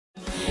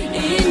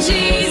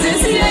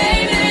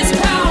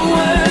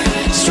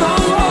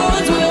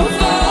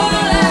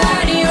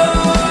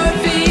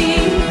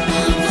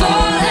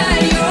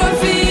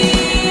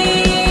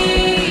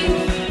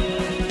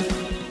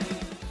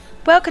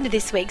Welcome to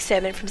this week's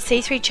sermon from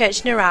C3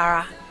 Church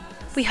Narara.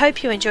 We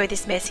hope you enjoy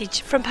this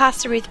message from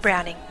Pastor Ruth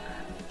Browning.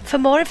 For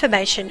more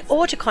information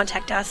or to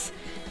contact us,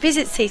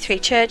 visit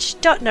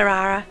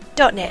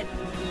c3church.narara.net.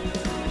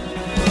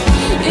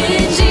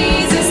 In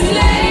Jesus'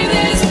 name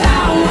there's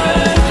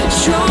power.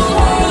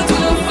 Strongholds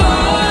will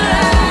fall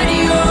at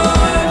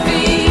your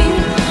feet.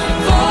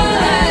 Fall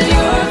at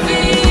your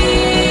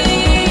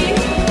feet.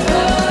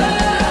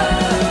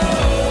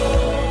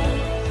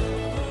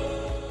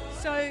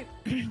 So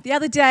the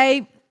other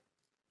day,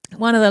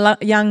 one of the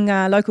young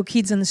local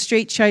kids on the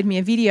street showed me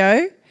a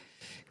video,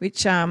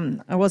 which I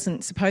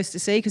wasn't supposed to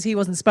see because he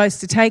wasn't supposed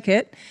to take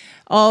it,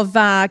 of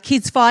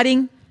kids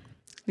fighting,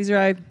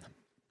 Lisero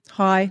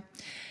High.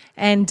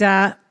 And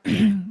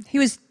he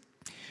was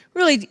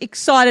really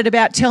excited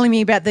about telling me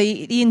about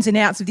the ins and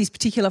outs of this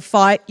particular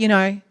fight. You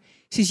know, he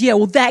says, yeah,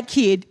 well, that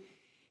kid,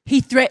 he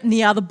threatened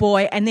the other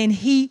boy and then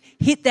he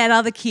hit that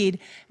other kid,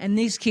 and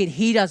this kid,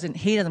 he doesn't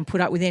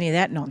put up with any of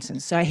that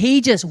nonsense. So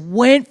he just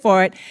went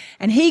for it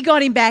and he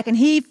got him back and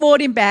he fought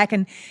him back.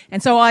 And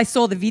so I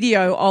saw the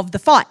video of the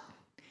fight,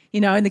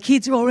 you know, and the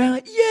kids are all around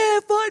like, yeah,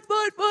 fight,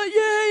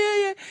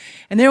 yeah.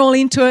 And they're all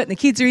into it and the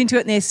kids are into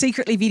it and they're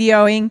secretly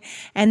videoing.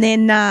 And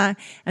then I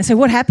said,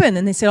 what happened?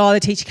 And they said, oh, the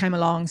teacher came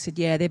along and said,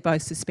 yeah, they're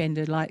both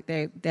suspended, like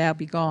they'll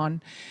be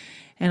gone.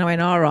 And I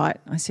went, all right.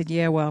 I said,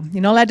 yeah, well,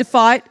 you're not allowed to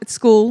fight at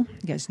school.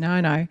 He goes,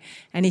 no.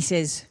 And he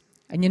says,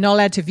 and you're not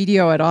allowed to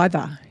video it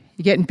either.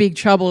 You get in big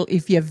trouble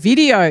if you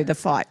video the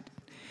fight.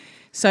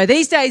 So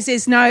these days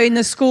there's no, in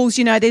the schools,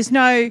 you know,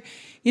 you're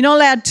not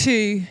allowed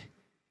to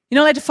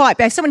fight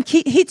back. If someone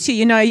hits you,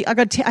 you know, I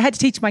had to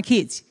teach my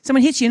kids.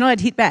 Someone hits you, you're not allowed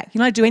to hit back.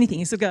 You're not allowed to do anything.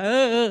 You still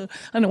go,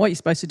 I don't know what you're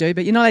supposed to do,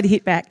 but you're not allowed to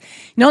hit back.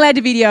 You're not allowed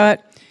to video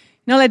it.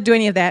 You're not allowed to do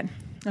any of that.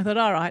 I thought,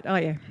 all right, oh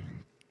yeah.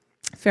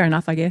 Fair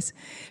enough, I guess.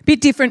 A bit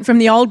different from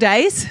the old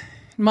days.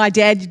 My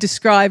dad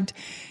described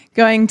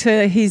going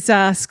to his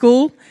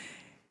school,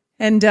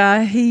 and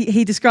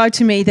he described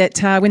to me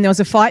that when there was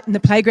a fight in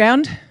the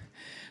playground,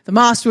 the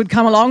master would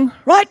come along,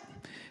 right,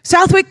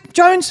 Southwick,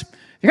 Jones,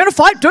 you're going to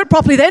fight, do it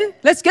properly then.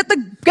 Let's get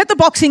the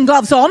boxing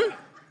gloves on.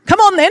 Come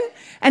on then.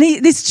 And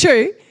this is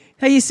true.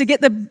 They used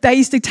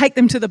to take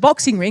them to the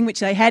boxing ring, which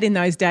they had in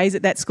those days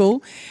at that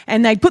school,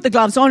 and they'd put the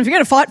gloves on. If you're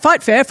going to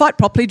fight fair, fight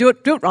properly, do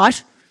it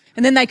right.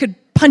 And then they could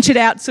punch it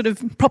out sort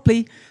of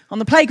properly on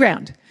the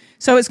playground.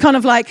 So it's kind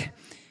of like,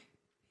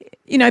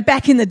 you know,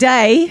 back in the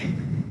day,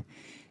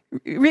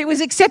 it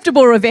was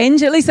acceptable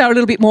revenge. At least they were a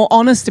little bit more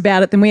honest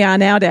about it than we are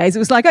nowadays. It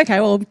was like, okay,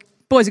 well,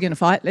 boys are going to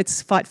fight.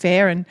 Let's fight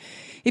fair. And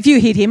if you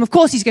hit him, of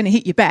course he's going to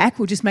hit you back.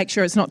 We'll just make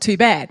sure it's not too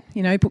bad.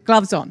 You know, put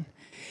gloves on.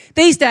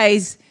 These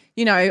days,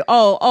 you know,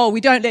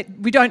 we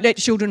don't let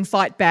children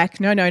fight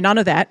back. No, none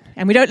of that.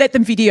 And we don't let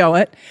them video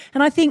it.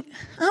 And I think,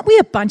 aren't we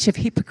a bunch of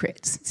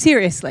hypocrites?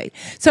 Seriously.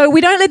 So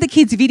we don't let the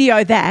kids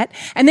video that,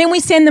 and then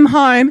we send them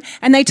home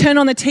and they turn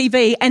on the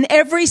TV and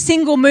every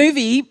single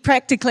movie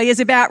practically is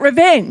about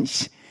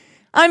revenge.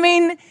 I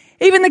mean,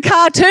 even the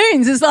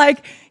cartoons is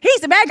like, he's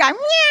the bad guy,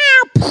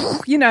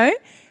 meow, you know.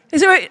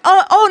 So,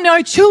 oh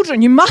no,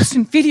 children, you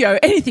mustn't video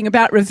anything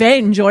about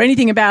revenge or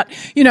anything about,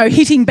 you know,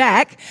 hitting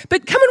back.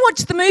 But come and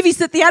watch the movies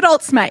that the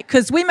adults make,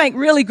 because we make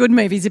really good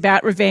movies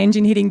about revenge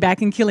and hitting back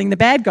and killing the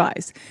bad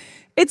guys.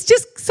 It's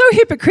just so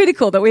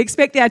hypocritical that we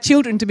expect our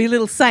children to be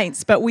little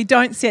saints, but we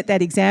don't set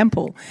that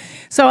example.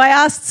 So I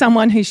asked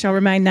someone who shall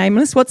remain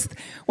nameless, what's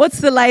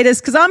the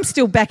latest? Because I'm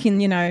still back in,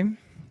 you know,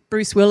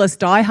 Bruce Willis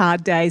Die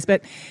Hard days,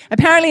 but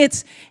apparently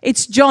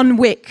it's John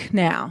Wick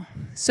now.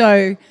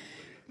 So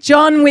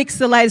John Wick's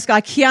the latest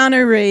guy,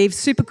 Keanu Reeves,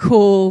 super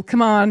cool,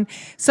 come on.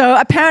 So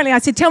apparently I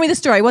said, tell me the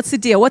story, what's the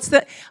deal? I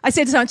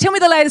said to someone, tell me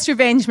the latest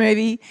revenge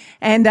movie.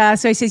 And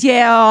so he says,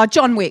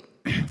 John Wick.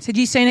 I said,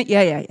 you seen it?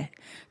 Yeah.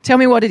 Tell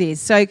me what it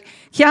is. So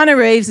Keanu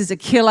Reeves is a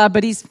killer,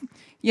 but he's,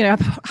 you know,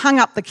 hung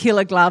up the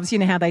killer gloves. You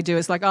know how they do.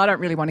 It's like, I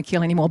don't really want to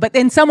kill anymore. But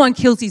then someone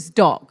kills his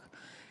dog.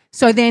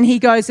 So then he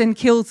goes and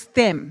kills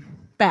them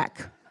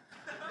back.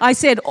 I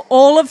said,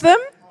 all of them?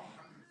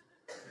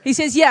 He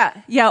says, yeah,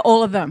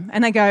 all of them.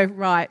 And I go,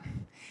 right.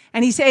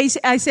 And I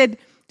said,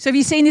 so have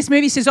you seen this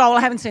movie? He says, oh, well, I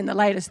haven't seen the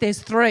latest.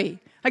 There's 3.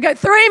 I go,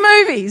 3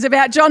 movies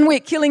about John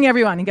Wick killing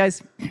everyone.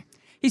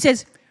 He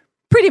says,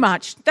 pretty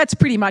much. That's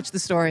pretty much the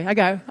story. I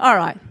go, all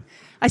right.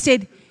 I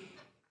said,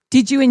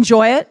 did you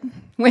enjoy it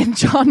when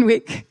John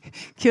Wick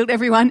killed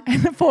everyone?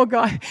 And the poor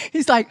guy,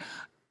 he's like,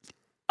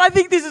 I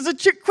think this is a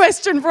trick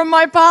question from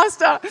my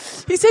pastor.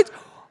 He said,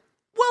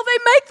 well, they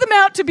make them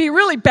out to be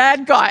really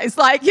bad guys.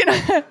 Like, you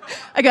know,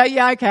 I go,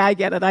 yeah, okay, I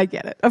get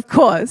it. Of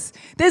course.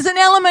 There's an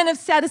element of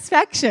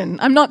satisfaction.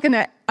 I'm not going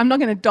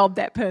to dob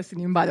that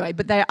person in, by the way,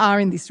 but they are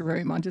in this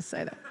room. I'll just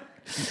say that.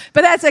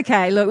 But that's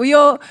okay. Look, we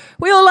all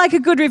like a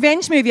good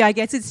revenge movie, I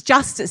guess. It's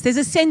justice. There's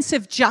a sense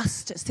of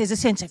justice. There's a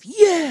sense of,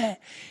 yeah,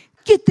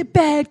 get the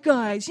bad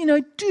guys, you know,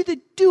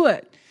 do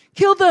it.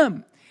 Kill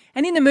them.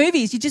 And in the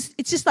movies,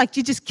 it's just like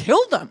you just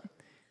kill them.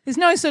 There's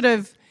no sort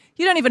of,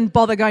 you don't even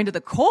bother going to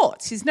the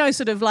courts. There's no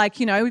sort of like,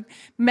 you know,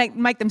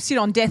 make them sit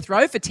on death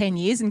row for 10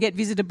 years and get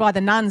visited by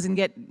the nuns and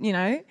get, you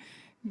know,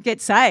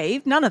 get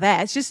saved. None of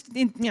that. It's just,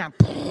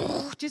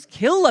 just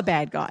kill the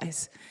bad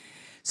guys.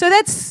 So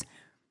that's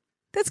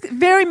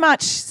very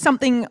much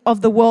something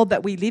of the world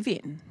that we live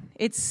in.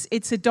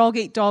 It's a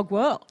dog-eat-dog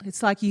world.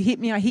 It's like you hit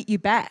me, I hit you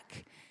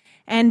back.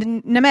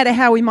 And no matter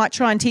how we might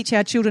try and teach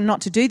our children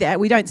not to do that,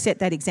 we don't set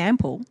that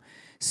example.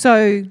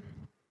 So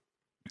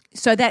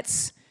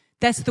that's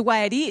the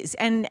way it is.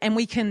 And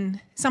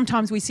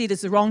sometimes we see it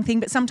as the wrong thing,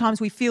 but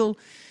sometimes we feel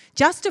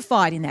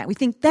justified in that. We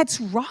think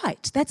that's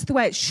right. That's the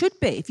way it should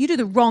be. If you do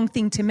the wrong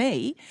thing to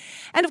me,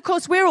 and of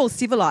course we're all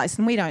civilized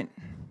and we don't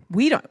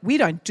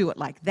do it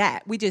like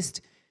that. We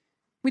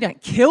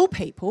don't kill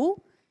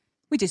people.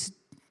 We just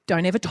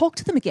don't ever talk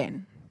to them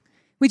again.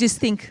 We just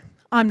think,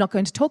 I'm not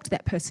going to talk to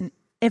that person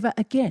ever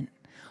again,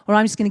 or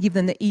I'm just going to give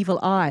them the evil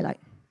eye, like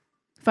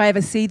if I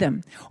ever see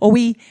them. Or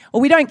we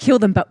don't kill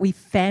them, but we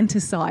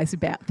fantasize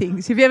about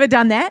things. Have you ever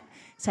done that?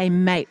 Say,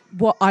 mate,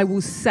 what I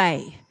will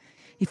say.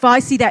 If I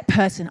see that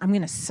person, I'm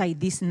going to say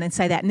this and then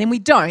say that. And then we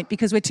don't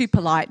because we're too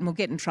polite and we'll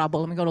get in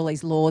trouble and we've got all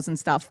these laws and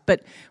stuff.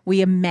 But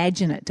we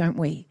imagine it, don't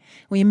we?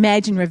 We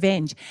imagine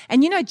revenge.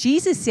 And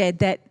Jesus said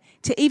that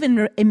to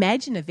even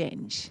imagine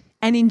revenge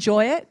and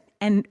enjoy it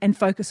and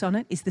focus on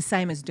it is the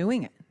same as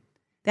doing it.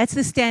 That's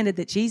the standard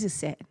that Jesus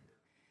set.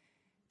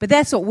 But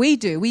that's what we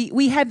do.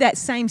 We have that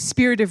same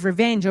spirit of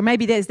revenge, or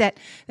maybe there's that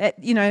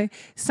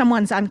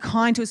someone's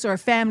unkind to us or a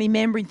family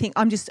member and think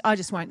I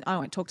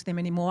won't talk to them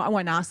anymore. I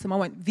won't ask them. I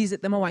won't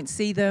visit them. I won't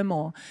see them.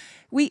 Or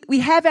we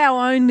have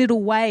our own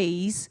little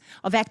ways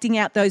of acting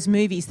out those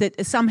movies that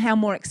are somehow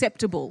more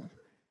acceptable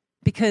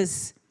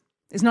because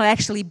there's not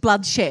actually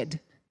bloodshed.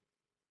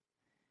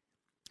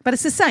 But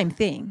it's the same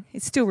thing.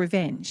 It's still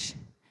revenge.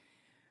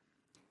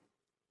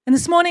 And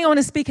this morning I want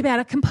to speak about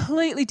a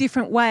completely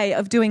different way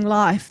of doing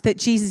life that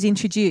Jesus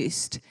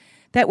introduced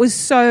that was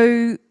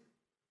so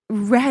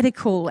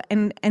radical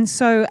and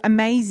so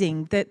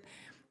amazing that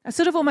I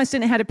sort of almost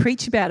don't know how to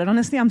preach about it.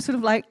 Honestly, I'm sort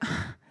of like,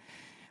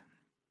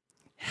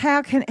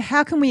 how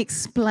can we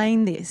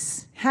explain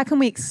this? How can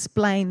we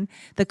explain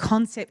the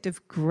concept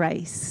of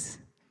grace?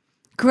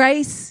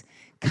 Grace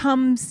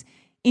comes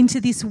into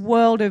this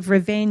world of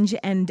revenge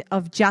and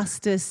of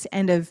justice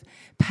and of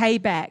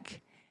payback.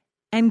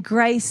 And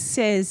grace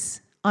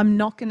says, I'm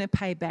not going to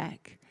pay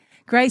back.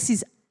 Grace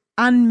is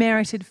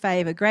unmerited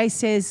favour. Grace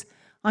says,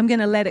 I'm going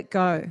to let it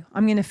go.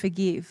 I'm going to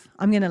forgive.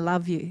 I'm going to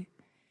love you.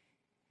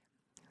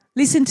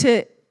 Listen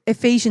to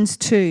Ephesians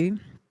 2,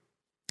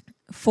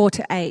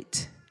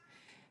 4-8.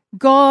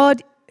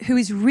 God, who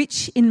is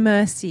rich in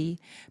mercy,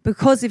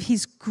 because of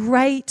his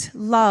great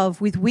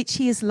love with which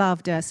he has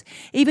loved us,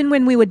 even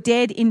when we were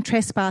dead in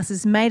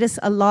trespasses, made us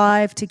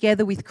alive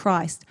together with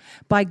Christ.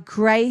 By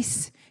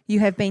grace you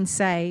have been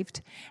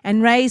saved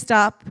and raised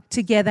up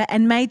together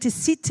and made to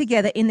sit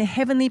together in the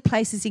heavenly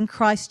places in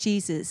Christ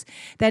Jesus,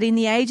 that in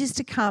the ages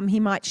to come he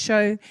might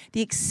show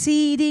the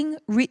exceeding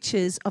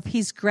riches of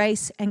his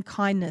grace and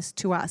kindness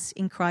to us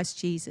in Christ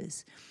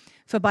Jesus.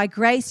 For by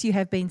grace you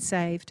have been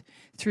saved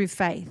through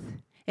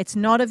faith. It's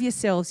not of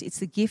yourselves, it's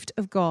the gift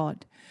of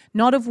God,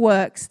 not of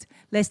works,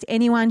 lest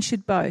anyone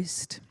should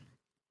boast.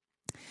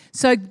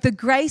 So the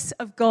grace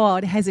of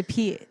God has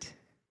appeared.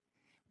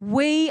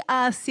 We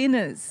are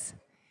sinners.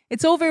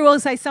 It's all very well to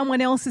say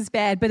someone else is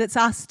bad, but it's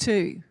us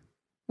too.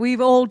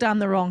 We've all done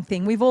the wrong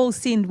thing. We've all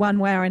sinned one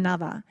way or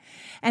another.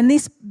 And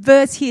this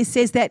verse here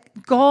says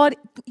that God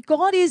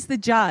is the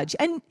judge.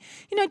 And,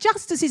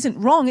 justice isn't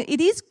wrong. It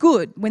is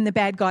good when the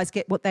bad guys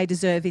get what they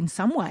deserve in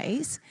some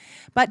ways.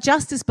 But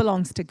justice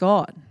belongs to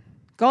God.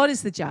 God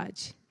is the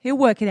judge. He'll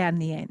work it out in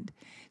the end.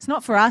 It's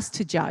not for us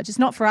to judge. It's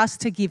not for us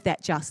to give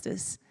that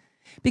justice.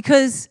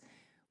 Because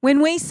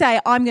when we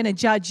say, I'm going to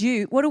judge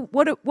you,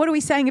 what are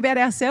we saying about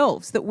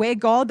ourselves? That we're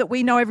God, that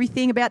we know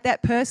everything about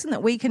that person,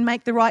 that we can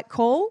make the right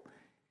call?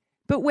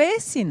 But we're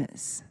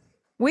sinners.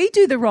 We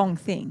do the wrong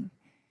thing.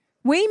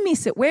 We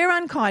miss it. We're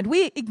unkind.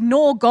 We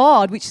ignore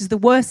God, which is the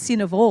worst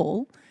sin of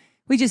all.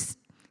 We just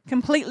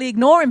completely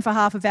ignore him for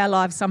half of our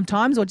lives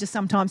sometimes, or just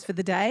sometimes for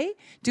the day,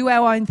 do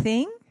our own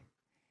thing.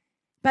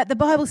 But the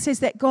Bible says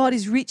that God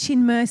is rich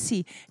in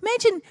mercy.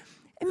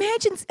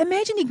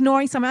 Imagine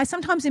ignoring someone. I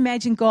sometimes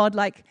imagine God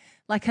like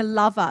a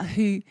lover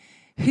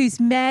who's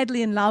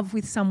madly in love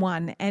with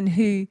someone and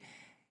who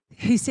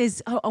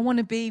says, I want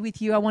to be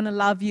with you, I want to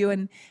love you,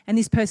 and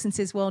this person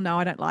says, well, no,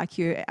 I don't like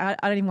you, I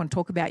don't even want to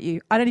talk about you,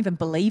 I don't even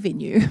believe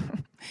in you.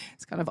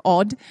 It's kind of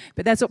odd,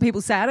 but that's what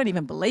people say. I don't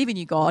even believe in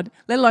you, God,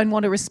 let alone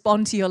want to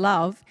respond to your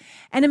love.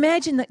 And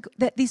imagine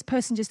that this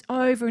person just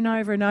over and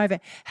over and over.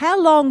 How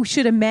long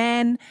should a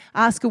man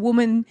ask a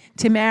woman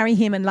to marry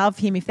him and love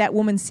him if that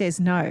woman says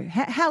no?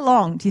 How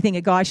long do you think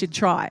a guy should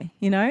try,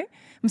 And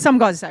some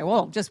guys say,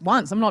 well, just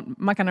once. I'm not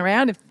mucking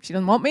around. If she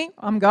doesn't want me,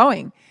 I'm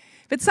going.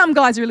 But some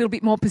guys are a little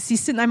bit more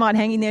persistent. They might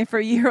hang in there for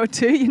a year or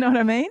two, you know what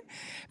I mean?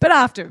 But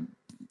after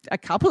a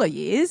couple of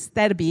years,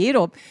 that'd be it,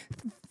 or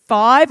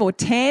 5 or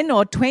 10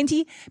 or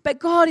 20. But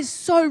God is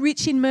so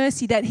rich in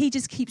mercy that he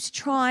just keeps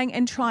trying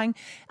and trying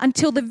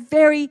until the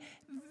very,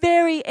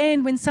 very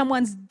end when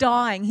someone's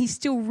dying. He's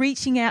still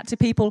reaching out to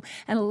people,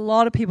 and a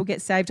lot of people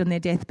get saved on their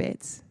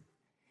deathbeds.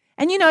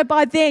 And,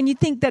 by then you'd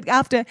think that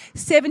after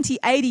 70,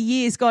 80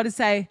 years, God would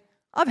say,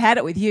 I've had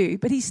it with you,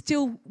 but he's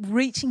still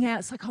reaching out.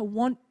 It's like, I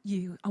want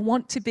you. I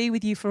want to be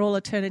with you for all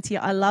eternity.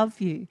 I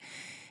love you.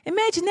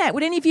 Imagine that.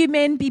 Would any of you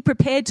men be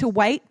prepared to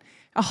wait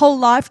a whole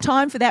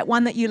lifetime for that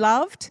one that you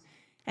loved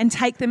and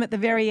take them at the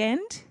very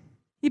end?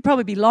 You'd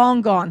probably be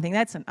long gone, think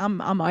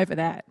I'm over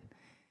that.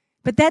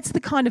 But that's the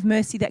kind of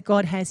mercy that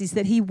God has, is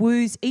that he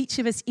woos each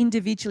of us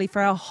individually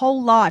for our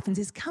whole life and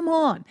says, come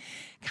on,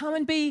 come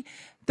and be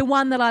the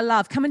one that I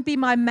love. Come and be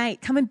my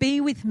mate. Come and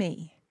be with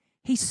me.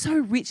 He's so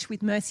rich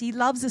with mercy. He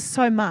loves us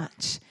so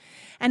much.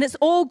 And it's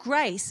all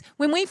grace.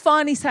 When we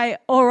finally say,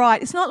 all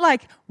right, it's not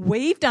like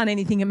we've done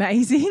anything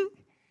amazing.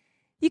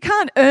 You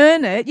can't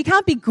earn it. You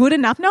can't be good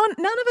enough. None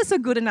of us are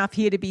good enough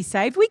here to be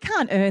saved. We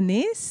can't earn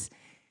this.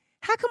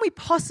 How can we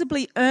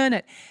possibly earn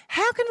it?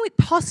 How can it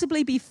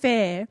possibly be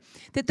fair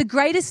that the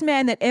greatest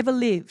man that ever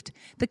lived,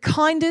 the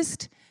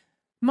kindest,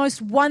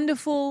 most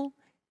wonderful,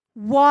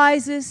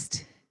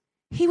 wisest,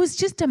 he was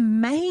just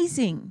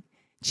amazing,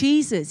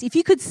 Jesus. If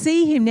you could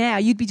see him now,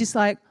 you'd be just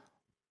like,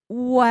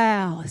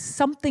 wow,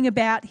 something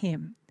about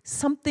him,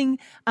 something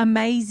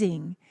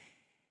amazing.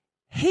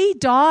 He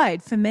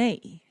died for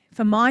me,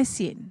 for my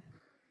sin.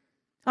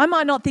 I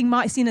might not think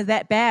my sin is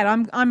that bad.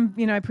 I'm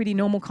a pretty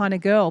normal kind of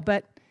girl,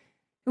 but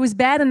it was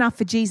bad enough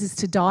for Jesus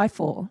to die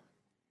for.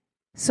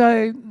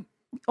 So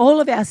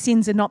all of our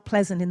sins are not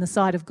pleasant in the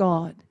sight of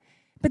God.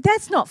 But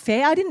that's not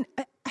fair.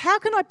 How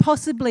can I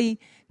possibly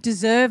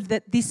deserve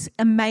that this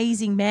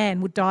amazing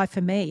man would die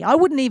for me? I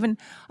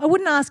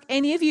wouldn't ask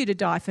any of you to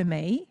die for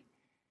me.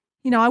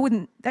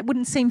 That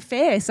wouldn't seem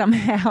fair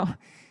somehow.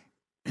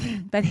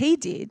 But he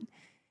did.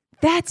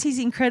 That's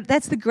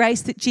the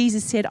grace that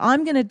Jesus said,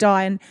 I'm going to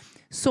die and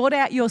sort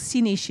out your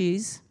sin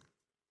issues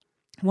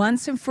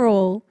once and for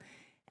all,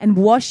 and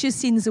wash your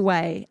sins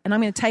away, and I'm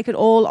going to take it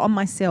all on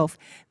myself.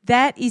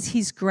 That is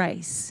his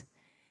grace.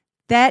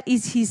 That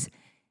is his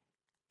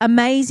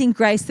amazing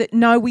grace that,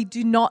 no, we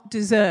do not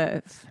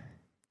deserve.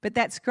 But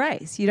that's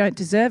grace. You don't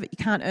deserve it.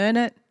 You can't earn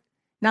it.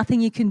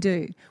 Nothing you can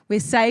do. We're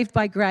saved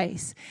by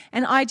grace.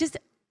 And I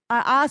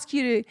ask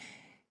you to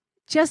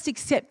just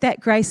accept that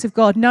grace of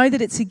God. Know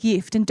that it's a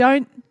gift, and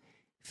don't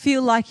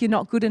feel like you're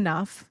not good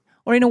enough,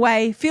 or in a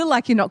way feel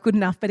like you're not good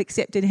enough, but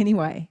accept it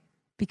anyway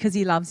because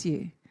he loves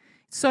you.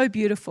 So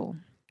beautiful.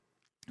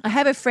 I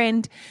have a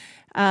friend,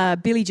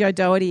 Billy Joe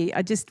Doherty,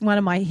 one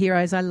of my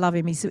heroes. I love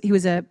him. He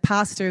was a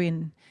pastor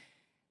in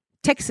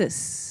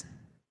Texas.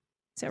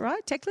 Is that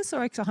right? Texas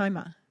or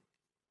Oklahoma?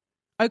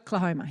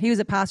 Oklahoma. He was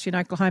a pastor in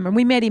Oklahoma, and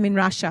we met him in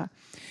Russia.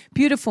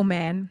 Beautiful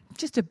man,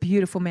 just a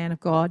beautiful man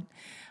of God.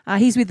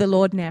 He's with the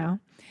Lord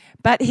now.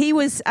 But he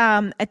was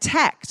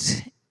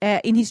attacked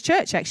in his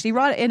church, actually,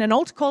 right in an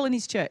altar call in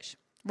his church,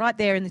 right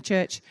there in the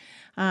church.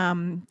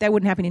 That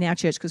wouldn't happen in our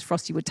church because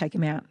Frosty would take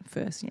him out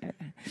first. Yeah.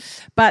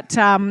 But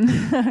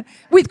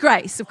with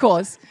grace, of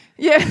course.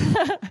 Yeah,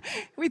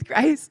 with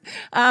grace.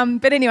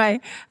 But anyway,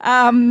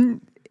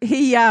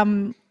 he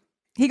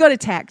got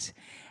attacked,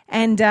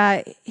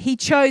 and he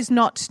chose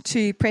not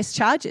to press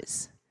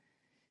charges.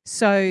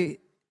 So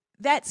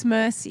that's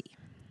mercy.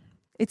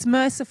 It's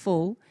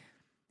merciful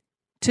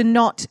to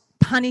not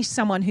punish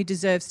someone who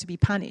deserves to be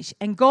punished.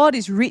 And God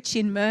is rich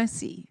in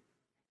mercy.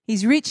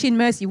 He's rich in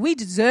mercy. We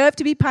deserve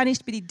to be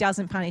punished, but he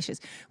doesn't punish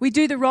us. We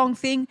do the wrong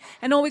thing,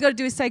 and all we got to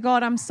do is say,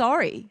 God, I'm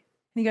sorry. And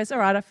he goes, all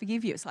right, I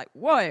forgive you. It's like,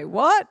 whoa,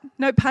 what?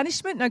 No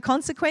punishment, no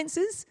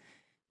consequences?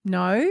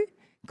 No.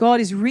 God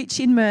is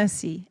rich in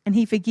mercy, and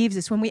he forgives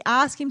us. When we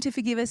ask him to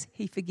forgive us,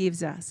 he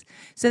forgives us.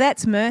 So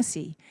that's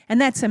mercy, and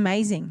that's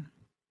amazing.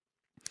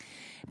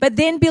 But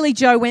then Billy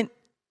Joe went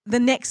the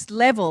next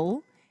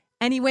level,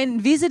 and he went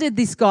and visited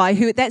this guy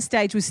who at that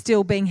stage was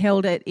still being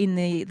held in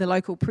the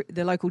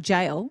local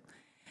jail.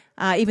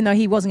 Even though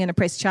he wasn't going to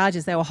press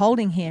charges, they were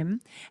holding him.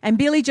 And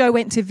Billy Joe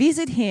went to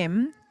visit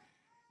him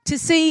to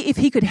see if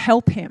he could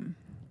help him,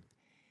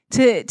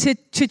 to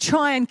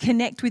try and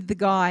connect with the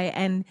guy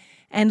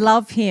and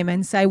love him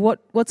and say,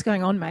 what's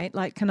going on, mate?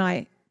 Like, can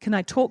I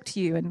talk to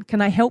you and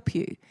can I help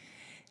you?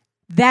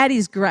 That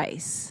is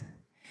grace.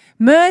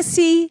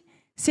 Mercy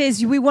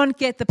says we won't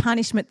get the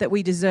punishment that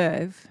we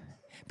deserve,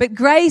 but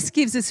grace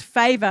gives us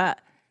favour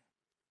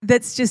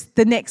that's just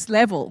the next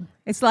level.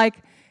 It's like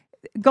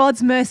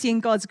God's mercy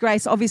and God's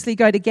grace obviously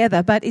go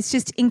together, but it's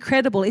just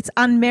incredible. It's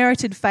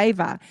unmerited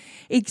favour.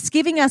 It's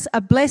giving us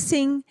a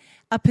blessing,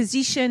 a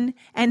position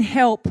and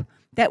help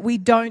that we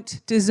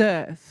don't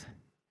deserve.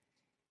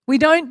 We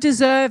don't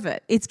deserve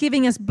it. It's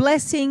giving us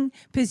blessing,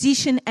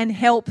 position and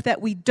help that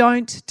we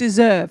don't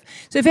deserve.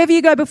 So if ever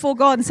you go before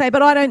God and say,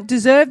 but I don't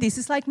deserve this,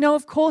 it's like, no,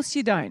 of course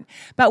you don't.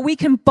 But we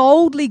can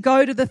boldly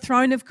go to the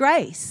throne of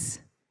grace.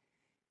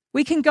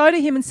 We can go to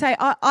him and say,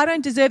 I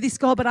don't deserve this,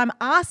 God, but I'm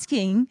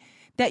asking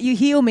that you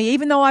heal me,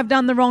 even though I've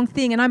done the wrong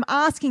thing. And I'm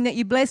asking that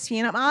you bless me.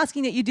 And I'm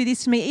asking that you do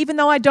this to me, even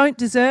though I don't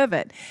deserve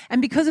it.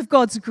 And because of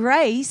God's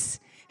grace,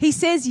 he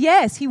says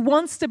yes, he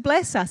wants to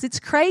bless us. It's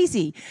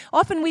crazy.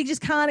 Often we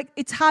just can't,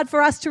 it's hard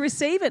for us to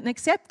receive it and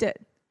accept it.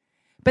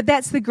 But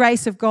that's the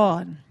grace of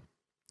God.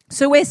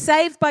 So we're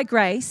saved by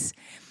grace.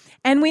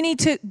 And we need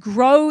to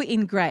grow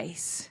in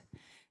grace.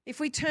 If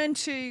we turn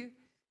to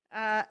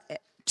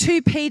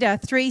 2 Peter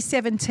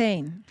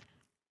 3:17,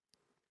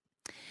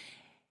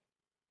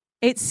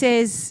 it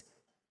says,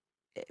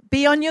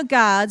 "Be on your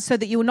guard so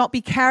that you will not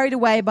be carried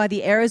away by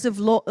the errors of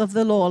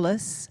the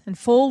lawless and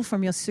fall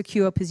from your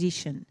secure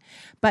position,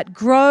 but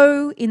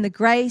grow in the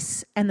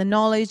grace and the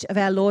knowledge of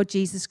our Lord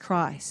Jesus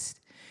Christ.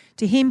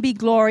 To him be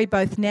glory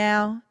both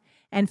now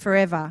and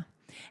forever."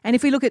 And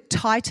if we look at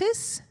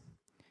Titus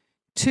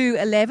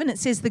 2:11, it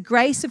says, "The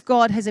grace of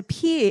God has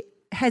appeared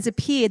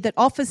that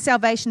offers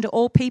salvation to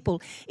all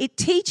people. It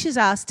teaches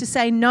us to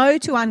say no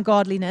to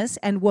ungodliness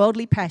and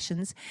worldly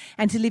passions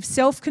and to live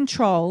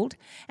self-controlled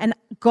and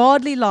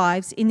godly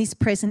lives in this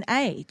present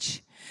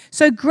age."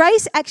 So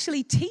grace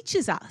actually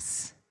teaches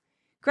us.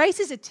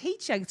 Grace is a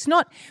teacher. It's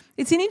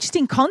an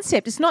interesting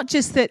concept. It's not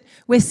just that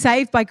we're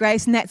saved by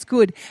grace and that's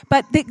good,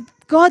 but that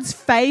God's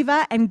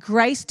favor and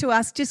grace to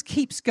us just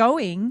keeps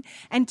going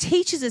and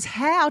teaches us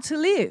how to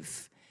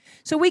live.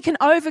 So we can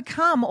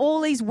overcome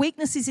all these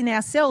weaknesses in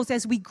ourselves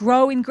as we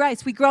grow in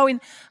grace. We grow in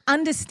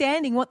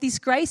understanding what this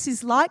grace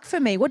is like for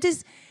me.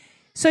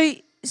 So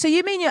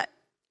you mean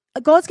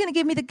God's going to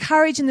give me the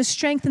courage and the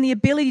strength and the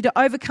ability to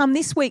overcome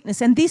this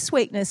weakness and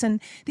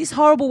this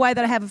horrible way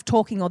that I have of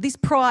talking, or this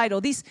pride, or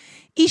this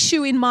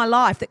issue in my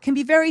life that can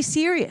be very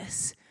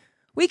serious.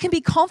 We can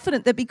be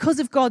confident that because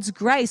of God's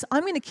grace,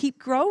 I'm going to keep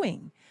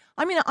growing.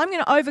 I'm going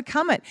to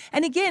overcome it.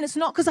 And again, it's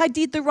not because I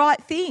did the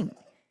right thing.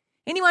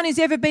 Anyone who's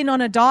ever been on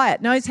a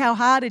diet knows how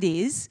hard it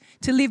is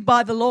to live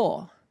by the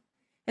law.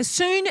 As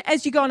soon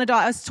as you go on a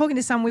diet, I was talking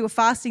to someone, we were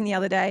fasting the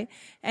other day,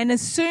 and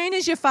as soon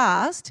as you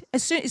fast,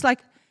 it's like,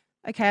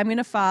 okay, I'm going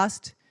to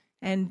fast,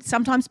 and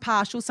sometimes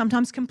partial,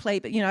 sometimes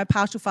complete, but,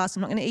 partial fast,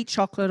 I'm not going to eat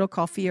chocolate or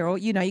coffee, or,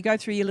 you go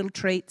through your little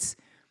treats.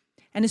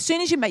 And as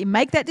soon as you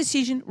make that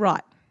decision,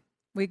 right,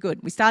 we're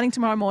good. We're starting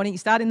tomorrow morning, you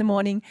start in the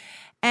morning,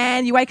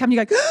 and you wake up and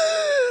you go,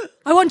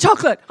 I want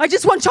chocolate. I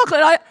just want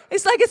chocolate.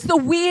 It's like it's the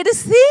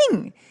weirdest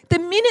thing. The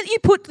minute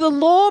the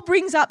law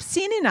brings up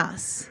sin in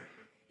us.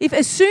 If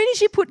as soon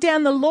as you put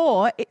down the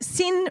law,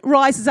 sin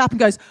rises up and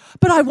goes,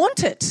 but I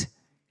want it.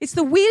 It's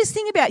the weirdest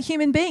thing about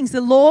human beings.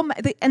 The law,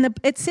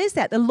 it says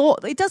that the law,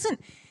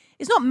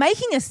 it's not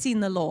making us sin,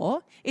 the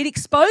law. It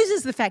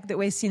exposes the fact that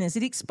we're sinners.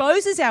 It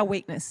exposes our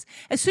weakness.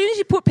 As soon as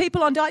you put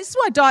people on diets, this is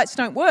why diets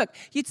don't work.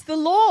 It's the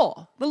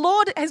law. The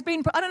law has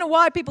been, I don't know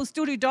why people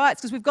still do diets,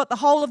 because we've got the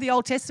whole of the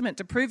Old Testament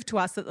to prove to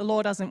us that the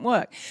law doesn't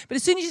work. But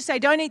as soon as you say,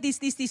 don't eat this,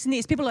 this, this, and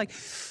this, people are like,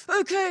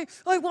 okay,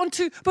 I want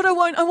to, but I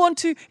won't, I want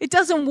to. It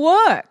doesn't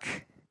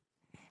work.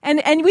 And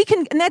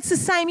that's the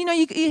same,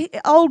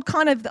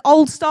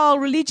 old style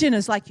religion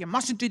is like, you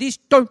mustn't do this,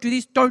 don't do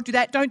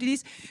that, don't do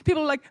this.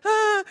 People are like,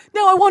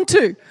 now I want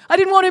to. I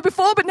didn't want to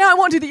before, but now I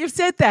want to that you've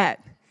said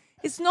that.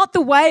 It's not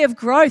the way of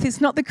growth.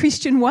 It's not the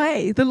Christian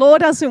way. The law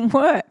doesn't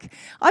work.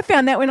 I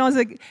found that when I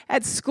was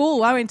at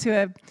school. I went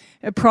to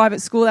a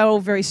private school. They were all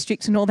very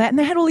strict and all that. And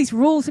they had all these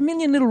rules, a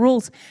million little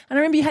rules. And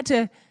I remember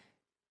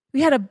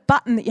we had a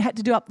button that you had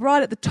to do up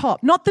right at the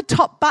top. Not the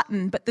top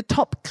button, but the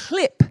top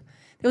clip.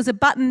 There was a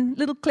button,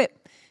 little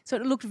clip, so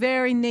it looked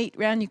very neat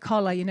around your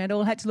collar, it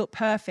all had to look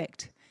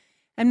perfect.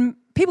 And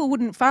people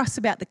wouldn't fuss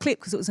about the clip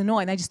because it was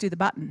annoying, they just do the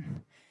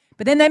button.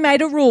 But then they made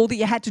a rule that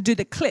you had to do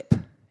the clip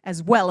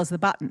as well as the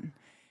button.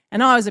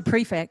 And I was a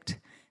prefect,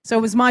 so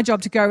it was my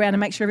job to go around and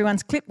make sure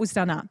everyone's clip was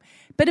done up.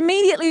 But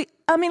immediately,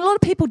 a lot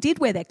of people did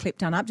wear their clip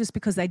done up just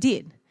because they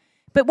did.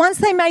 But once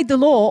they made the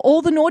law,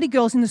 all the naughty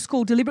girls in the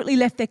school deliberately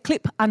left their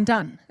clip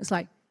undone. It's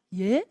like,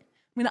 yeah?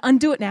 I'm going to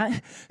undo it now.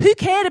 Who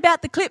cared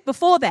about the clip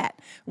before that?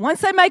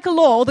 Once they make a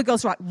law, all the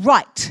girls are like,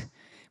 right,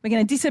 we're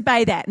going to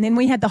disobey that. And then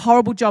we had the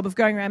horrible job of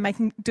going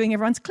around doing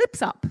everyone's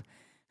clips up.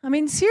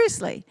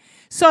 Seriously.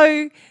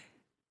 So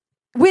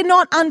we're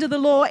not under the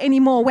law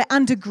anymore. We're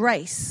under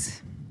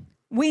grace.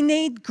 We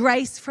need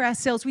grace for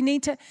ourselves. We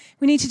need to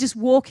just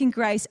walk in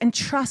grace and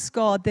trust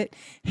God that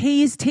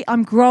He is.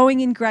 I'm growing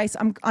in grace.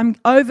 I'm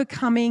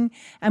overcoming,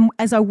 and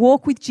as I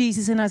walk with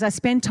Jesus and as I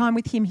spend time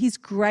with Him, His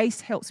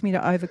grace helps me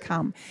to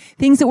overcome.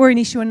 Things that were an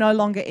issue are no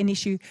longer an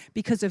issue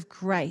because of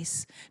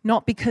grace,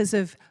 not because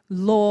of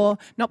law,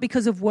 not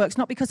because of works,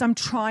 not because I'm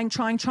trying,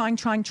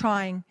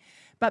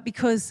 but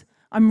because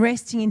I'm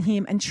resting in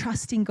Him and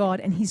trusting God,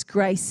 and His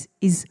grace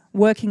is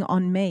working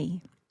on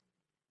me.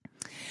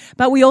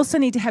 But we also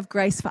need to have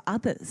grace for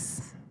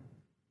others.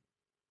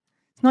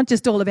 It's not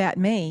just all about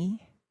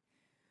me.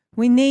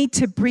 We need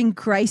to bring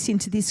grace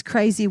into this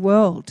crazy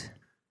world,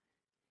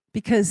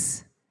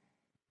 because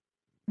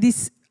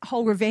this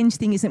whole revenge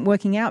thing isn't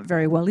working out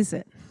very well, is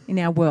it, in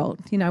our world?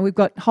 We've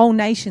got whole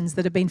nations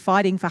that have been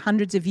fighting for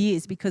hundreds of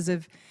years because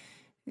of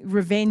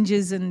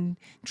revenges and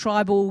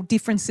tribal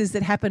differences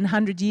that happened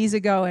 100 years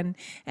ago,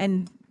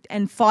 and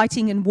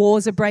fighting and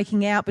wars are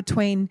breaking out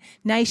between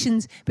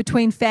nations,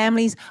 between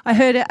families. I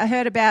heard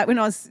about, when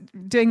I was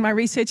doing my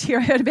research here,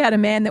 I heard about a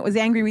man that was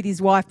angry with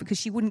his wife because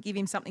she wouldn't give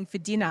him something for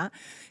dinner.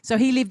 So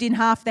he lived in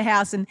half the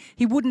house and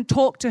he wouldn't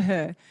talk to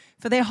her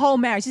for their whole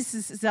marriage. This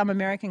is some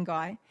American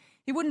guy.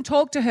 He wouldn't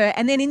talk to her.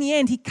 And then in the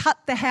end, he cut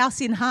the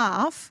house in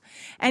half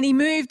and he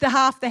moved the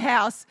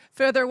house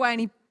further away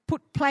and he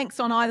put planks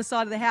on either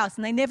side of the house,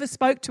 and they never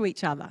spoke to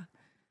each other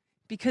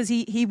because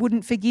he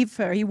wouldn't forgive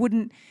her. He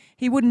wouldn't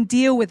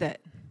deal with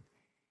it.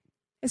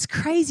 It's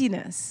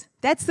craziness.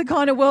 That's the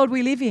kind of world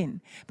we live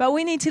in. But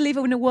we need to live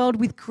in a world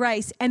with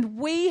grace, and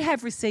we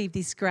have received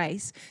this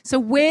grace. So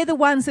we're the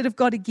ones that have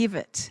got to give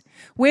it.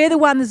 We're the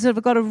ones that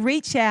have got to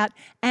reach out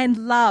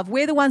and love.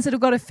 We're the ones that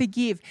have got to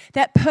forgive.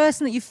 That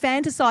person that you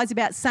fantasize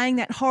about saying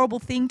that horrible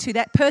thing to,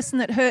 that person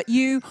that hurt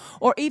you,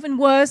 or even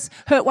worse,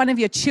 hurt one of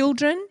your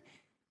children,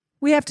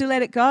 we have to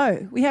let it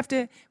go. We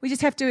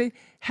just have to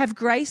have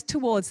grace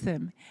towards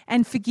them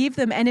and forgive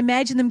them and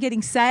imagine them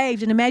getting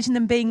saved and imagine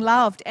them being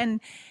loved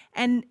and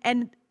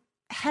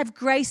have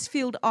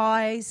grace-filled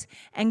eyes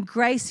and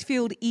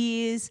grace-filled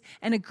ears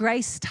and a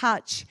grace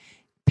touch.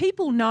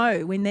 People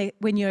know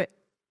when you're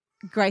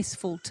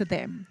graceful to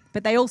them,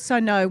 but they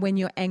also know when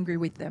you're angry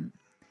with them.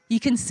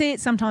 You can see it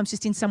sometimes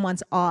just in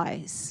someone's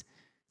eyes.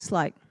 It's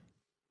like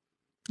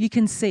you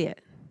can see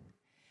it.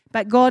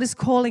 But God is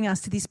calling us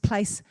to this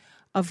place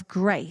of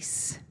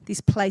grace,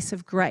 this place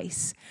of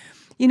grace.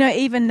 You know,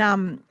 even I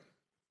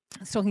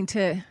was talking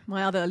to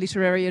my other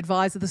literary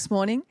advisor this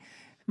morning,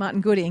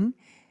 Martin Gooding.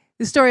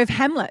 The story of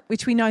Hamlet,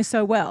 which we know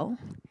so well,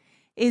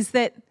 is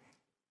that,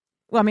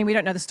 well, I mean, we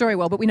don't know the story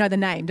well, but we know the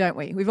name, don't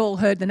we? We've all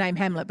heard the name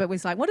Hamlet, but we're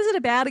like, what is it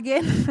about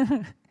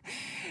again?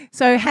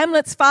 So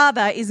Hamlet's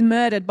father is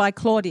murdered by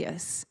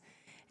Claudius,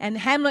 and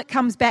Hamlet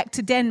comes back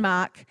to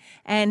Denmark,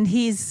 and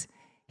the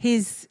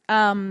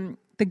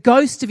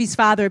ghost of his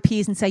father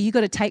appears and say, "You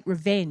got to take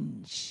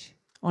revenge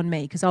on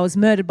me because I was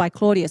murdered by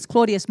Claudius.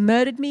 Claudius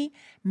murdered me,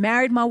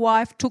 married my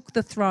wife, took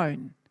the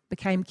throne,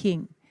 became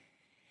king."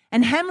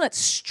 And Hamlet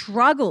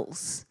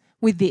struggles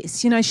with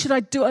this. You know, should I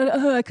do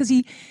it? Because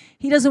he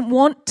doesn't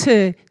want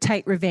to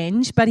take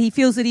revenge, but he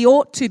feels that he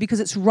ought to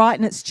because it's right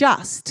and it's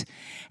just.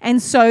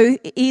 And so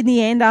in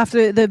the end,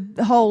 after the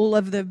whole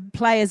of the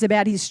play is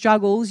about his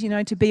struggles, you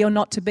know, to be or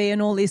not to be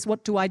and all this,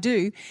 what do I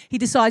do? He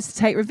decides to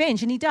take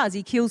revenge, and he does.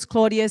 He kills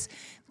Claudius.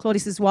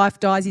 Claudius's wife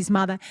dies, his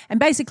mother. And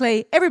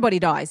basically everybody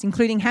dies,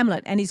 including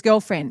Hamlet and his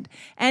girlfriend.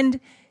 And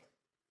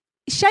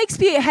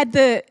Shakespeare had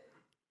the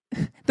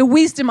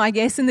wisdom, I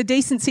guess, and the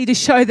decency to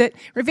show that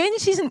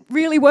revenge doesn't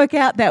really work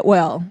out that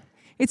well.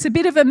 It's a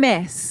bit of a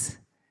mess.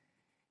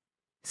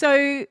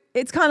 So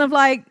it's kind of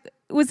like,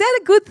 was that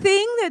a good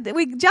thing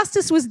that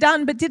justice was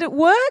done, but did it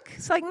work?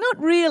 It's like,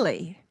 not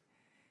really.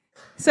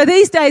 So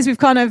these days we've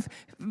kind of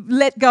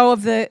let go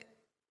of the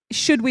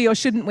should we or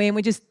shouldn't we, and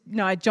we just,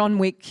 no, John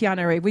Wick,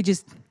 Keanu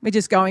Reeves, we're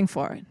just going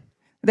for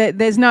it.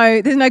 There's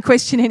no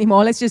question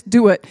anymore. Let's just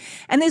do it.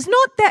 And there's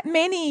not that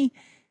many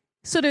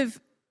sort of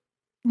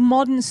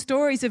modern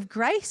stories of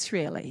grace,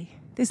 really.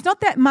 There's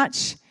not that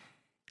much.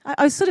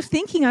 I was sort of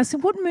thinking, I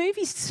said, what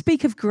movies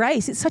speak of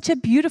grace? It's such a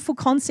beautiful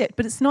concept,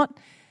 but it's not,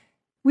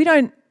 we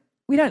don't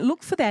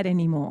look for that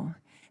anymore.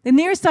 The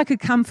nearest I could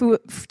come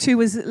to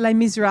was Les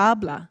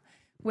Miserables,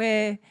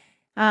 where,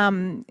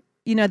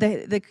 you know,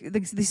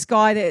 this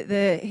guy,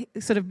 the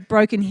sort of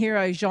broken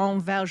hero, Jean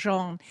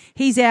Valjean,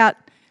 he's out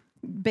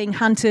being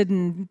hunted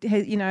and,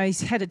 you know,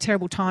 he's had a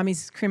terrible time,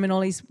 he's a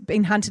criminal, he's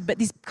been hunted, but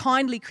this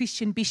kindly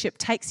Christian bishop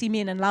takes him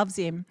in and loves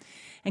him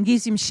and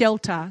gives him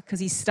shelter because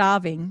he's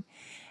starving.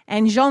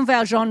 And Jean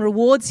Valjean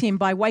rewards him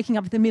by waking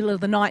up in the middle of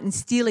the night and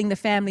stealing the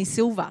family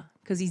silver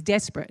because he's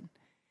desperate,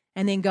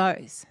 and then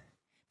goes.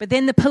 But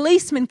then the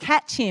policemen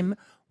catch him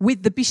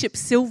with the bishop's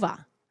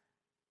silver.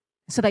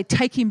 So they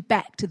take him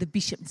back to the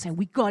bishop and say,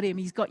 "We got him,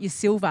 he's got your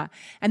silver."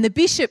 And the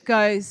bishop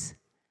goes,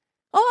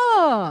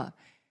 Oh,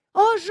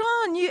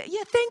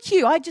 Jean, thank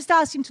you. I just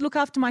asked him to look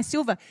after my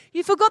silver.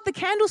 You forgot the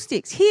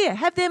candlesticks. Here,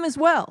 have them as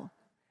well.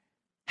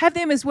 Have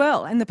them as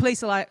well. And the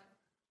police are like,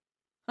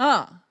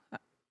 oh,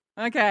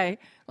 okay.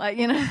 Like,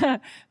 you know,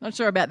 not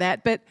sure about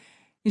that. But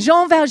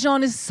Jean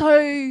Valjean is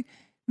so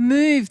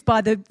moved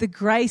by the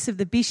grace of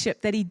the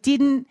bishop that he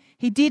didn't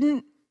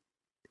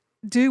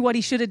do what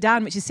he should have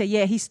done, which is say,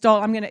 yeah, he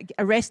stole, I'm going to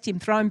arrest him,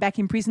 throw him back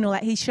in prison, all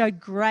that. He showed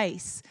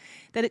grace,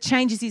 that it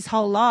changes his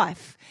whole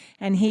life.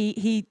 And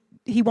he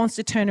wants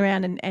to turn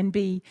around and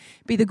be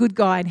the good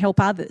guy and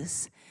help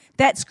others.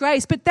 That's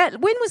grace. But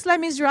when was Les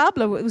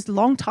Miserables? It was a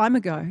long time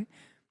ago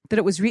that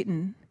it was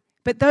written.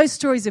 But those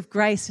stories of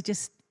grace are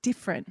just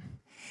different.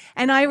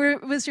 And I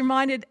was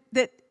reminded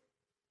that,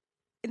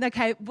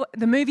 okay,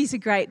 the movies are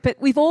great, but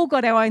we've all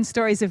got our own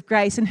stories of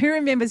grace. And who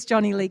remembers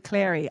Johnny Lee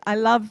Clary? I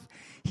love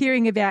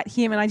hearing about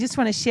him, and I just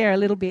want to share a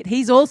little bit.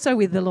 He's also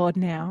with the Lord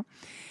now.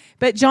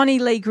 But Johnny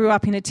Lee grew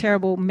up in a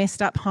terrible,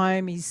 messed up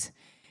home. His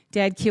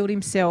dad killed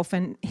himself,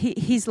 and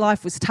his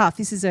life was tough.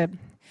 This is a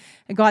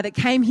guy that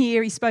came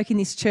here, he spoke in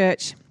this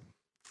church,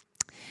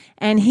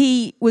 and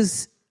he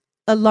was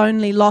a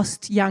lonely,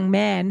 lost young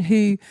man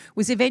who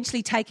was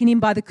eventually taken in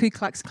by the Ku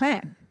Klux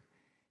Klan.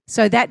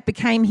 So that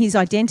became his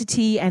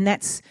identity, and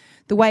that's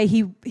the way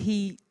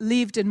he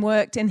lived and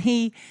worked, and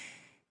he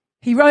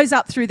rose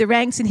up through the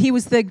ranks, and he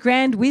was the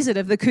grand wizard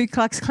of the Ku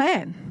Klux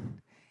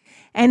Klan.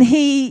 And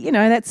he,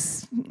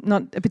 that's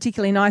not a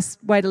particularly nice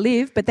way to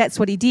live, but that's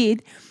what he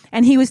did.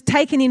 And he was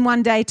taken in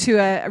one day to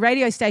a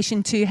radio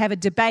station to have a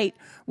debate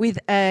with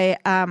a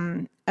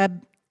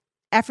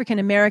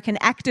African-American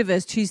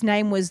activist whose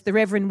name was the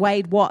Reverend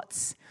Wade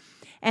Watts.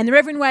 And the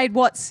Reverend Wade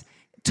Watts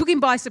took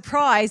him by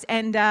surprise,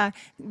 and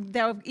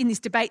they were in this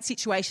debate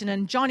situation,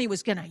 and Johnny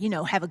was going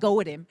to, have a go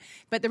at him.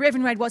 But the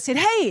Reverend Wade Watts said,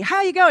 "Hey, how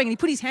are you going?" And he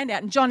put his hand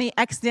out, and Johnny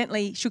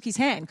accidentally shook his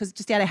hand because it's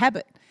just out of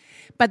habit.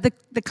 But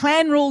the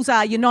clan rules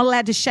are you're not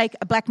allowed to shake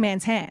a black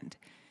man's hand.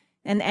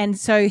 And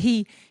so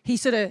he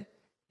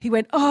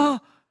went, "Oh,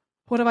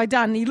 what have I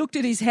done?" And he looked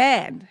at his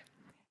hand,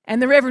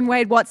 and the Reverend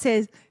Wade Watts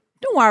says,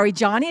 "Don't worry,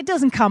 Johnny, it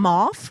doesn't come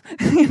off."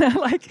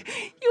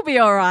 You'll be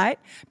all right.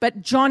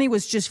 But Johnny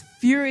was just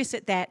furious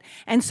at that.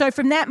 And so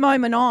from that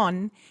moment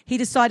on, he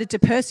decided to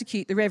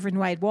persecute the Reverend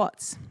Wade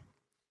Watts.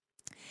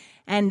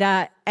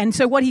 And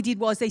so what he did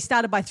was they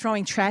started by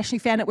throwing trash. He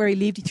found out where he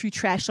lived. He threw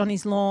trash on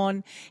his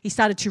lawn. He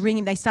started to ring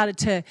him. They started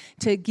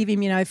to give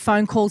him,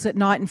 phone calls at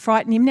night and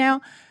frighten him.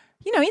 Now,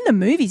 in the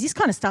movies, this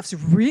kind of stuff's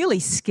really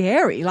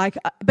scary.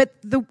 But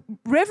the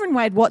Reverend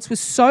Wade Watts was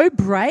so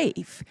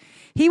brave.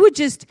 He would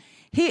just...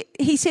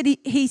 He said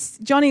he's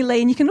Johnny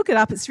Lee, and you can look it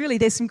up.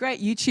 There's some great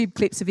YouTube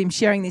clips of him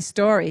sharing this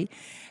story.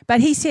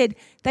 But he said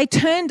they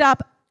turned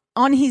up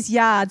on his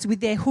yards with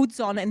their hoods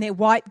on and their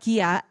white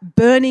gear,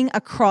 burning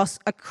across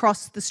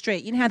the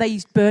street. You know how they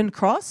used burn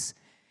cross?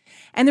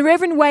 And the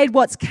Reverend Wade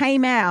Watts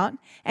came out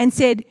and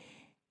said,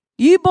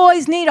 "You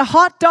boys need a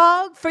hot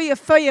dog for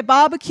your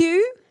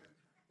barbecue?"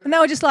 And they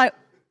were just like,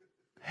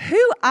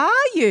 "Who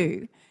are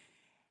you?"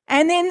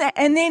 And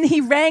then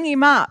he rang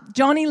him up.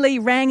 Johnny Lee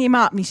rang him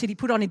up, and he said, he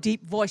put on a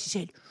deep voice. He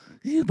said,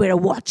 "You better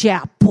watch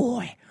out,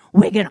 boy.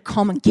 We're going to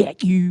come and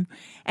get you."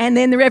 And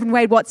then the Reverend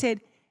Wade Watts said,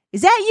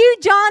 "Is that you,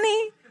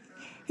 Johnny?"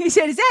 He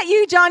said, "Is that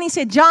you, Johnny?" He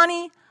said,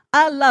 "Johnny,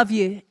 I love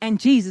you, and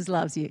Jesus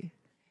loves you."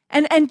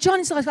 And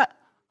Johnny's like, I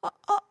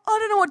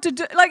don't know what to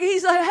do.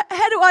 He's like,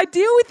 how do I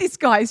deal with this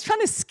guy? He's trying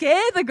to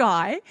scare the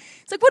guy.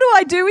 It's like, what do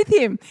I do with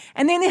him?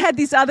 And then they had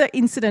this other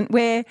incident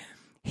where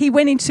he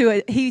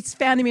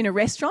found him in a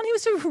restaurant. He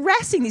was sort of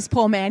harassing this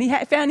poor man. He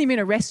found him in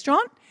a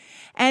restaurant,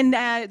 and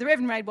the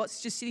Reverend Wade Watts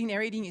is just sitting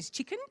there eating his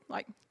chicken,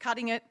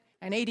 cutting it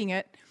and eating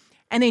it.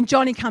 And then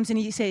Johnny comes in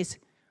and he says,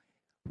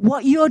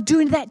 "What you're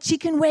doing to that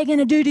chicken, we're going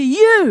to do to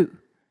you."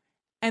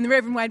 And the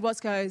Reverend Wade Watts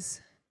goes,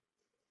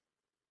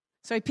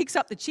 so he picks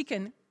up the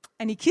chicken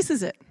and he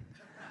kisses it.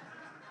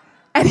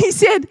 And he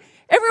said,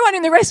 everyone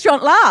in the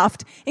restaurant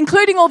laughed,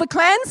 including all the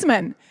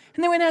Klansmen.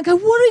 And they went out and go,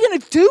 "What are we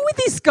going to do with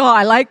this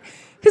guy?"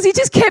 Because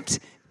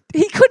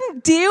he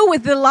couldn't deal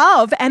with the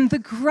love and the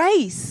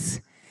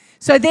grace.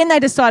 So then they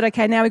decided,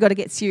 okay, now we've got to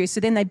get serious. So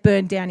then they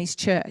burned down his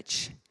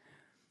church.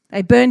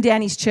 They burned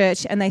down his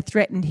church and they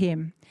threatened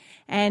him.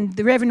 And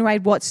the Reverend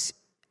Wade Watts,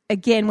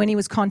 again, when he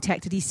was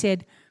contacted, he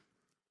said,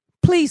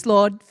 "Please,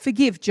 Lord,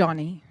 forgive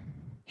Johnny.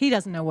 He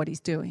doesn't know what he's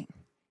doing."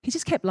 He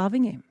just kept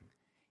loving him.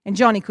 And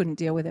Johnny couldn't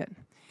deal with it.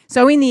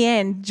 So in the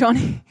end,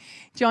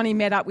 Johnny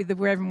met up with the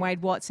Reverend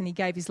Wade Watts and he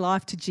gave his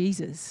life to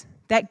Jesus.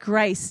 That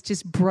grace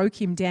just broke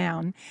him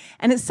down.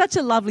 And it's such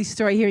a lovely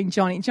story hearing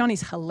Johnny.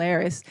 Johnny's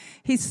hilarious.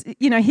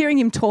 Hearing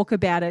him talk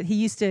about it,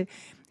 he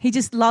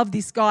just loved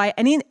this guy.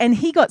 And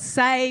he got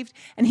saved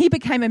and he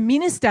became a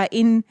minister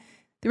in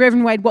the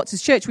Reverend Wade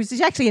Watts' church, which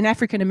is actually an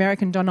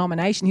African-American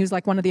denomination. He was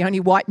one of the only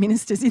white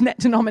ministers in that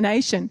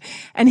denomination.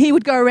 And he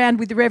would go around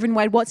with the Reverend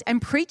Wade Watts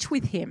and preach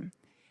with him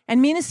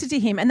and minister to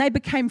him. And they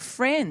became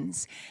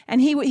friends. And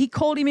he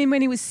called him in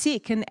when he was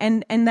sick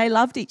and they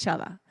loved each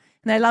other.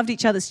 And they loved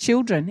each other's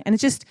children. And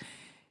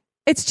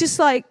it's just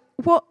like,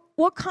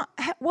 what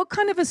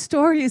kind of a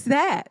story is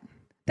that?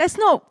 That's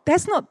not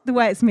the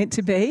way it's meant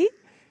to be.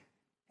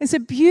 It's a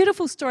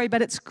beautiful story,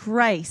 but it's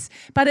grace.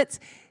 But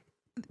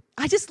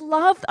I just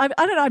love, I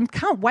don't know, I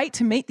can't wait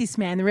to meet this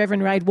man, the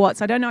Reverend Wade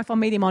Watts. I don't know if I'll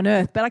meet him on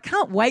earth, but I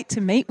can't wait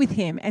to meet with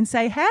him and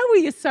say, how were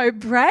you so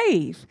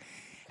brave?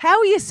 How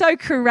were you so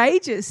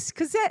courageous?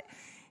 Because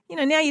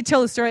now you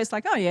tell the story, it's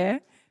like, oh yeah,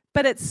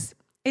 but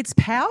it's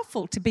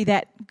powerful to be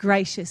that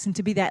gracious and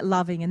to be that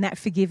loving and that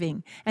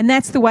forgiving. And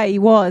that's the way he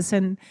was.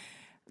 And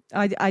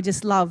I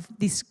just love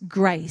this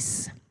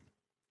grace.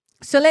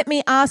 So let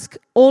me ask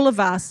all of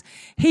us,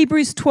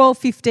 Hebrews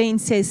 12:15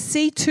 says,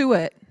 "See to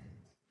it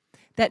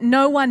that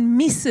no one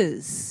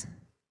misses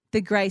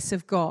the grace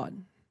of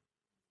God."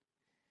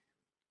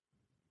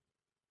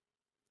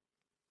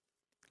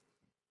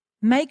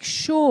 Make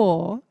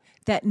sure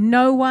that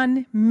no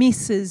one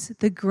misses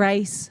the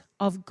grace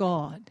of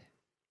God.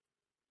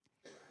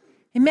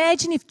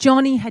 Imagine if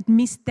Johnny had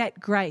missed that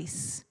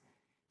grace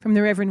from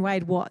the Reverend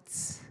Wade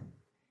Watts.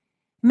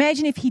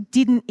 Imagine if he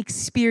didn't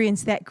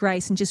experience that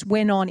grace and just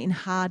went on in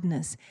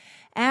hardness.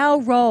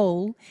 Our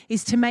role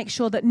is to make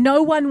sure that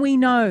no one we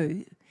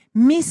know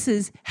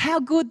misses how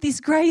good this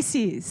grace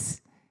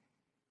is.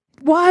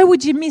 Why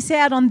would you miss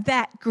out on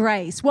that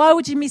grace? Why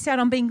would you miss out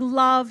on being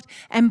loved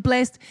and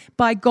blessed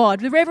by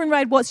God? The Reverend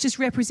Wade Watts just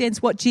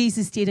represents what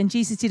Jesus did, and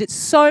Jesus did it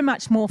so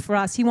much more for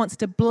us. He wants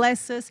to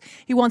bless us.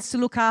 He wants to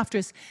look after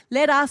us.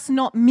 Let us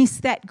not miss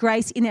that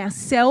grace in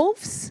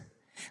ourselves,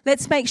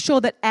 Let's make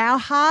sure that our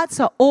hearts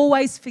are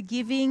always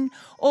forgiving,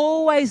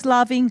 always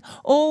loving,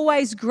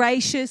 always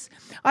gracious.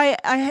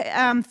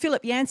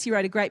 Philip Yancey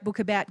wrote a great book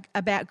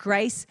about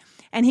grace,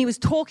 and he was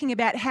talking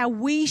about how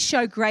we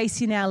show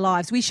grace in our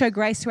lives. We show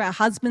grace to our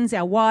husbands,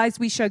 our wives.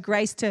 We show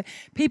grace to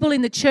people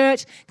in the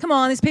church. Come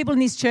on, there's people in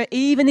this church,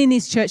 even in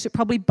this church, that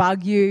probably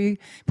bug you,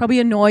 probably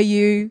annoy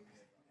you.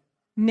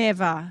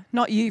 Never.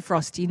 Not you,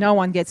 Frosty. No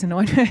one gets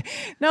annoyed.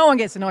 No one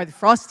gets annoyed with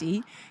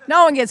Frosty.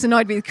 No one gets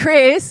annoyed with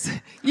Chris.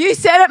 You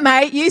said it,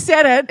 mate. You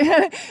said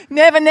it.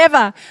 Never,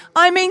 never.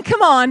 I mean,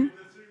 come on.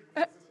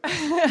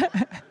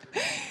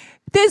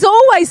 There's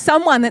always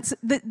someone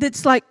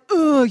that's like,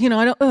 oh, you know,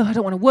 I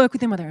don't want to work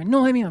with them, or they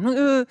annoy me. I'm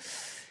not.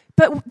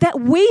 But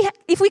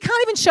if we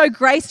can't even show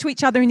grace to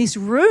each other in this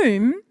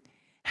room,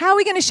 how are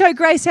we going to show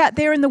grace out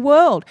there in the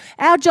world?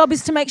 Our job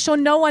is to make sure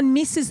no one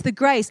misses the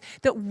grace,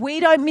 that we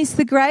don't miss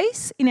the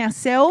grace in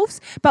ourselves,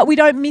 but we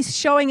don't miss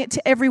showing it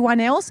to everyone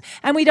else,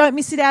 and we don't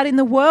miss it out in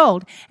the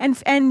world.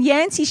 And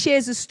Yancey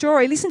shares a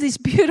story. Listen to this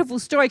beautiful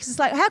story, because it's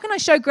like, how can I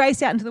show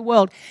grace out into the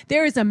world?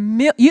 There is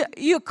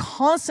you're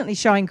constantly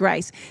showing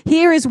grace.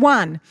 Here is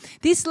one.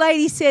 This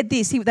lady said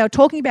this. They were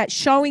talking about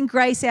showing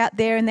grace out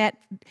there in that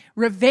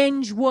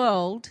revenge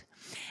world,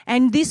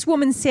 and this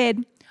woman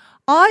said,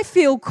 I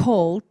feel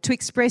called to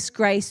express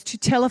grace to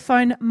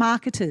telephone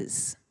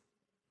marketers.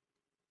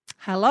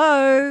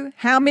 Hello,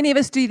 how many of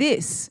us do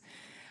this?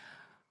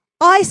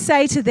 I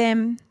say to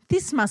them,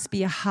 this must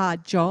be a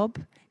hard job.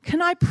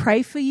 Can I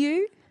pray for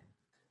you?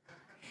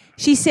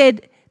 She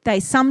said, they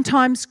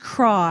sometimes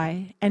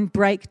cry and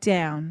break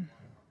down.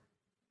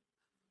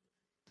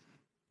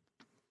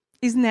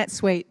 Isn't that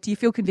sweet? Do you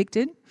feel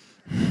convicted?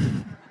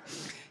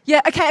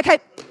 Yeah, okay.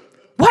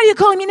 Why are you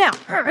calling me now?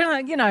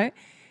 You know.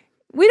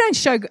 We don't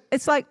show,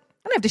 it's like,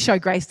 I don't have to show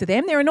grace to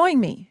them. They're annoying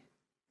me.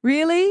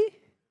 Really?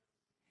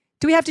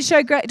 Do we have to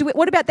show grace?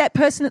 What about that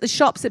person at the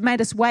shops that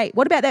made us wait?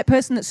 What about that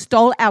person that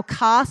stole our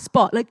car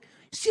spot? Like,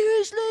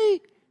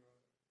 seriously?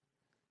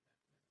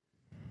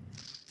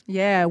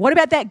 Yeah. What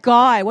about that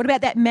guy? What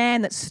about that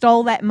man that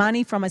stole that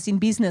money from us in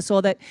business,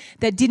 or that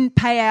didn't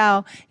pay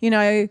our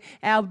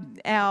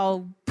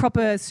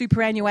proper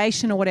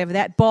superannuation or whatever,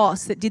 that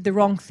boss that did the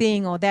wrong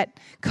thing, or that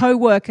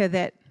co-worker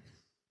that,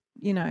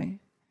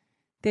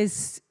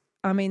 it's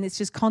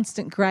just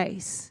constant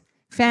grace.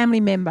 Family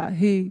member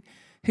who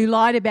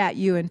lied about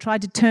you and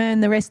tried to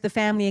turn the rest of the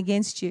family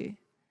against you.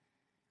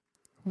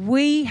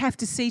 We have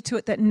to see to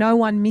it that no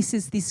one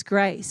misses this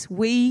grace.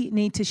 We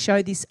need to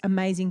show this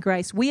amazing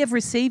grace. We have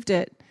received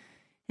it,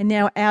 and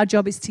now our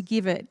job is to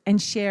give it and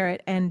share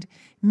it and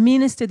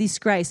minister this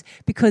grace,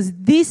 because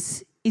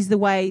this is the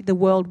way the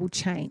world will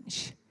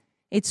change.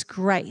 It's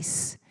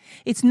grace.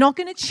 It's not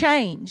going to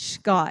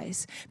change,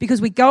 guys, because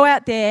we go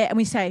out there and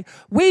we say,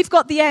 we've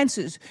got the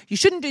answers. You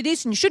shouldn't do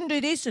this and you shouldn't do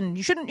this and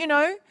you shouldn't,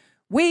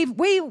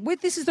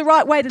 this is the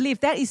right way to live.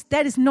 That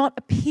is not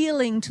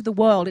appealing to the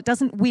world. It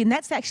doesn't win.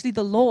 That's actually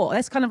the law.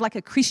 That's kind of like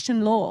a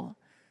Christian law.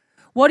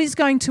 What is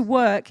going to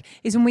work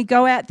is when we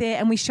go out there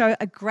and we show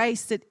a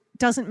grace that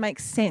doesn't make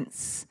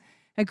sense,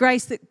 a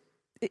grace that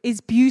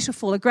is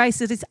beautiful, a grace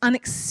that is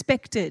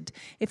unexpected,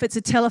 if it's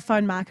a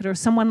telephone marketer or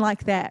someone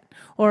like that,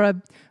 or a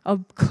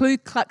Ku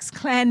Klux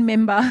Klan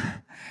member,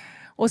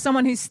 or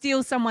someone who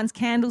steals someone's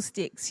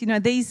candlesticks.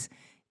 These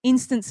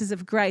instances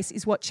of grace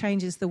is what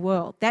changes the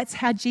world. That's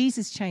how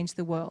Jesus changed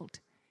the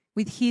world,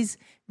 with his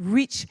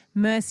rich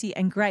mercy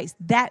and grace.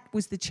 That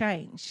was the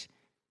change.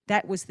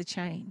 That was the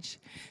change.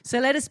 So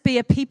let us be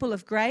a people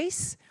of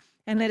grace,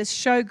 and let us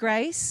show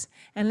grace,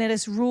 and let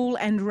us rule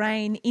and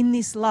reign in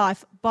this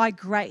life by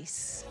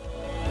grace.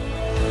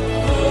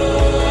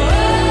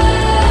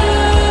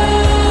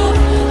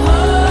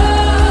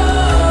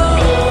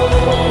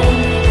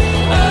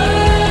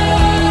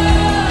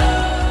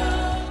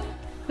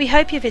 We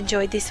hope you've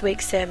enjoyed this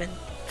week's sermon.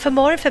 For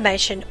more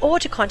information or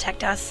to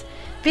contact us,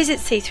 visit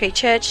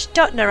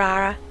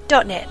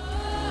c3church.narara.net.